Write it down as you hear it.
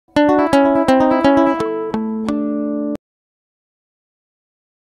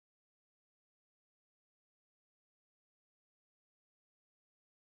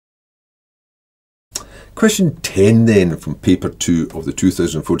Question 10 then from paper 2 of the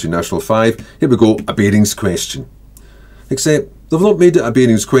 2014 National 5. Here we go, a bearings question. Except they've not made it a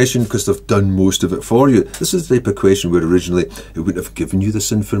bearings question because they've done most of it for you. This is the type of question where originally it wouldn't have given you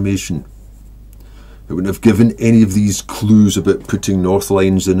this information. It wouldn't have given any of these clues about putting north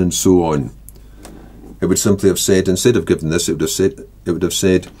lines in and so on. It would simply have said, instead of giving this, it would have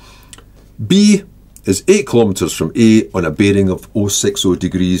said B is 8 kilometres from A on a bearing of 060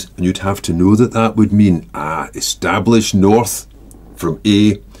 degrees, and you'd have to know that that would mean establish north from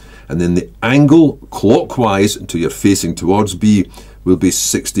A, and then the angle clockwise until you're facing towards B will be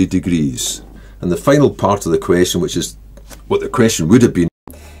 60 degrees. And the final part of the question, which is what the question would have been,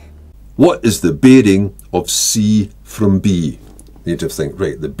 what is the bearing of C from B? You need to think,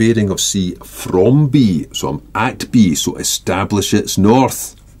 right, the bearing of C from B, so I'm at B, so establish its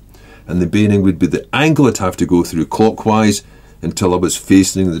north. And the bearing would be the angle I'd have to go through clockwise until I was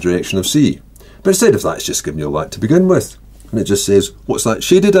facing in the direction of C. But instead of that, it's just giving you all that to begin with. And it just says, what's that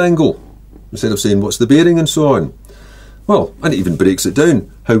shaded angle? Instead of saying, what's the bearing and so on. Well, and it even breaks it down.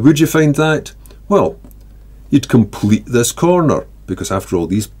 How would you find that? Well, you'd complete this corner, because after all,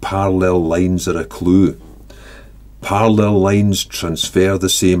 these parallel lines are a clue. Parallel lines transfer the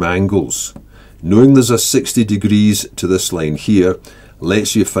same angles. Knowing there's a 60 degrees to this line here,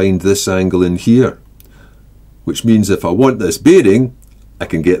 lets you find this angle in here, which means if I want this bearing, I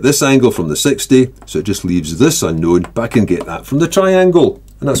can get this angle from the 60, so it just leaves this unknown, but I can get that from the triangle.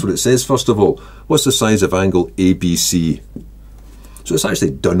 And that's what it says first of all. What's the size of angle ABC? So it's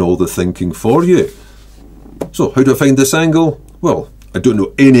actually done all the thinking for you. So how do I find this angle? Well, I don't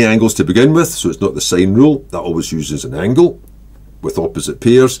know any angles to begin with, so it's not the sine rule. That always uses an angle with opposite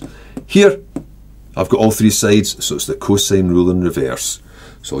pairs. Here, I've got all 3 sides, so it's the cosine rule in reverse.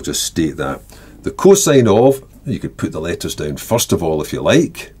 So I'll just state that. The cosine of, you could put the letters down first of all if you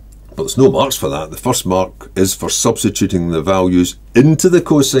like, but there's no marks for that. The first mark is for substituting the values into the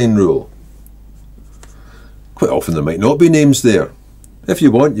cosine rule. Quite often there might not be names there. If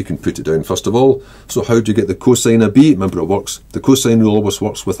you want, you can put it down first of all. So how do you get the cosine of B? Remember, the cosine rule always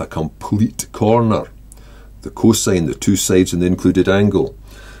works with a complete corner. The cosine, the 2 sides and the included angle.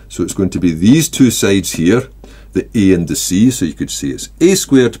 So it's going to be these 2 sides here, the A and the C, so you could say it's A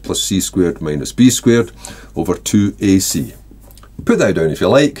squared plus C squared minus B squared over 2AC. Put that down if you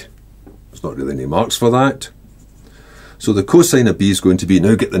like. There's not really any marks for that. So the cosine of B is going to be,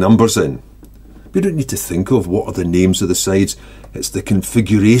 now get the numbers in. We don't need to think of what are the names of the sides. It's the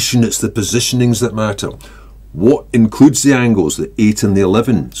configuration, it's the positionings that matter. What includes the angles? The 8 and the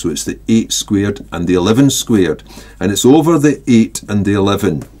 11. So it's the 8 squared and the 11 squared. And it's over the 8 and the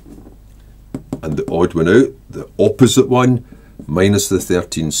 11. And the odd one out, the opposite one, minus the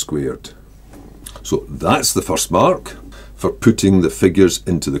 13 squared. So that's the first mark for putting the figures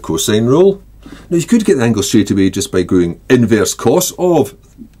into the cosine rule. Now you could get the angle straight away just by going inverse cos of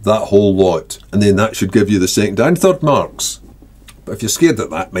that whole lot, and then that should give you the second and third marks. But if you're scared that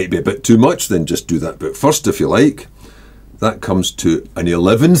that might be a bit too much, then just do that bit first if you like. That comes to an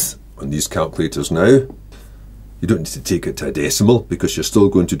 11th on these calculators now. You don't need to take it to a decimal because you're still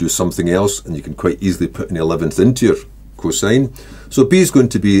going to do something else, and you can quite easily put an 11th into your cosine. So B is going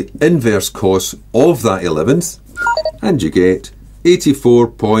to be inverse cos of that 11th, and you get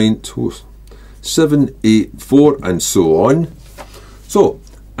 84.784 and so on. So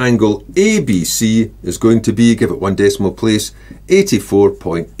angle ABC is going to be, give it 1 decimal place,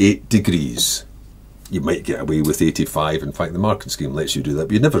 84.8 degrees. You might get away with 85. In fact, the marking scheme lets you do that,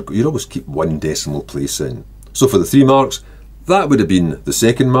 but you'd always keep 1 decimal place in. So for the 3 marks, that would have been the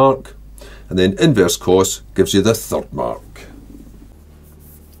second mark, and then inverse cos gives you the third mark.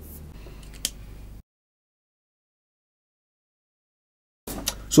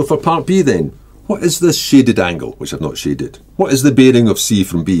 So for part B then, what is this shaded angle, which I've not shaded? What is the bearing of C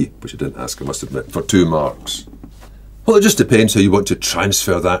from B, which I didn't ask, I must admit, for 2 marks? Well, it just depends how you want to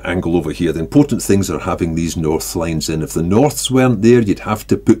transfer that angle over here. The important things are having these north lines in. If the norths weren't there, you'd have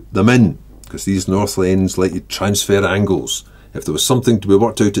to put them in, because these north lines let you transfer angles. If there was something to be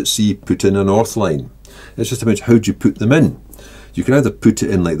worked out at C, put in a north line. It's just about how do you put them in. You can either put it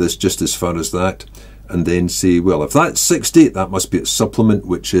in like this, just as far as that, and then say, well, if that's 60, that must be its supplement,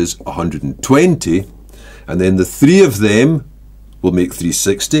 which is 120, and then the 3 of them will make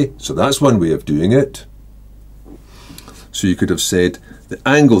 360, so that's one way of doing it. So you could have said the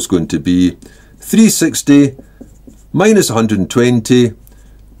angle's going to be 360 minus 120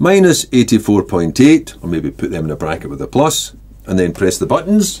 minus 84.8, or maybe put them in a bracket with a plus, and then press the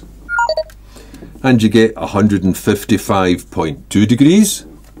buttons, and you get 155.2 degrees.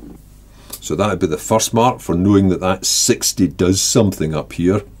 So that would be the first mark for knowing that that 60 does something up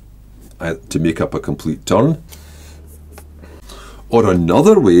here. to make up a complete turn. Or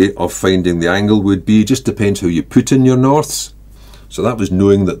another way of finding the angle would be, just depends how you put in your norths. So that was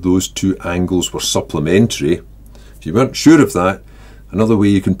knowing that those two angles were supplementary. If you weren't sure of that, another way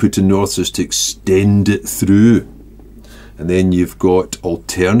you can put in norths is to extend it through. And then you've got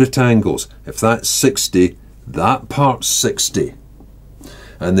alternate angles. If that's 60, that part's 60.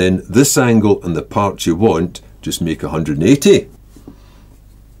 And then this angle and the part you want just make 180.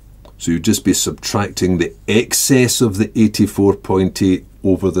 So you'd just be subtracting the excess of the 84.8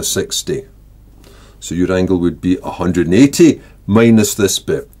 over the 60. So your angle would be 180 minus this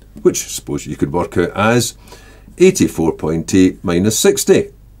bit, which I suppose you could work out as 84.8 minus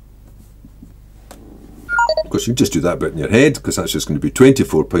 60. Of course, you can just do that bit in your head, because that's just going to be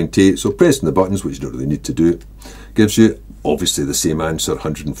 24.8. So pressing the buttons, which you don't really need to do, gives you obviously the same answer,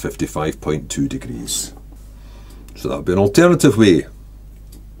 155.2 degrees. So that would be an alternative way,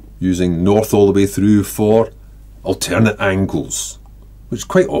 using north all the way through for alternate angles, which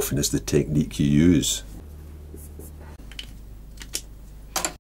quite often is the technique you use.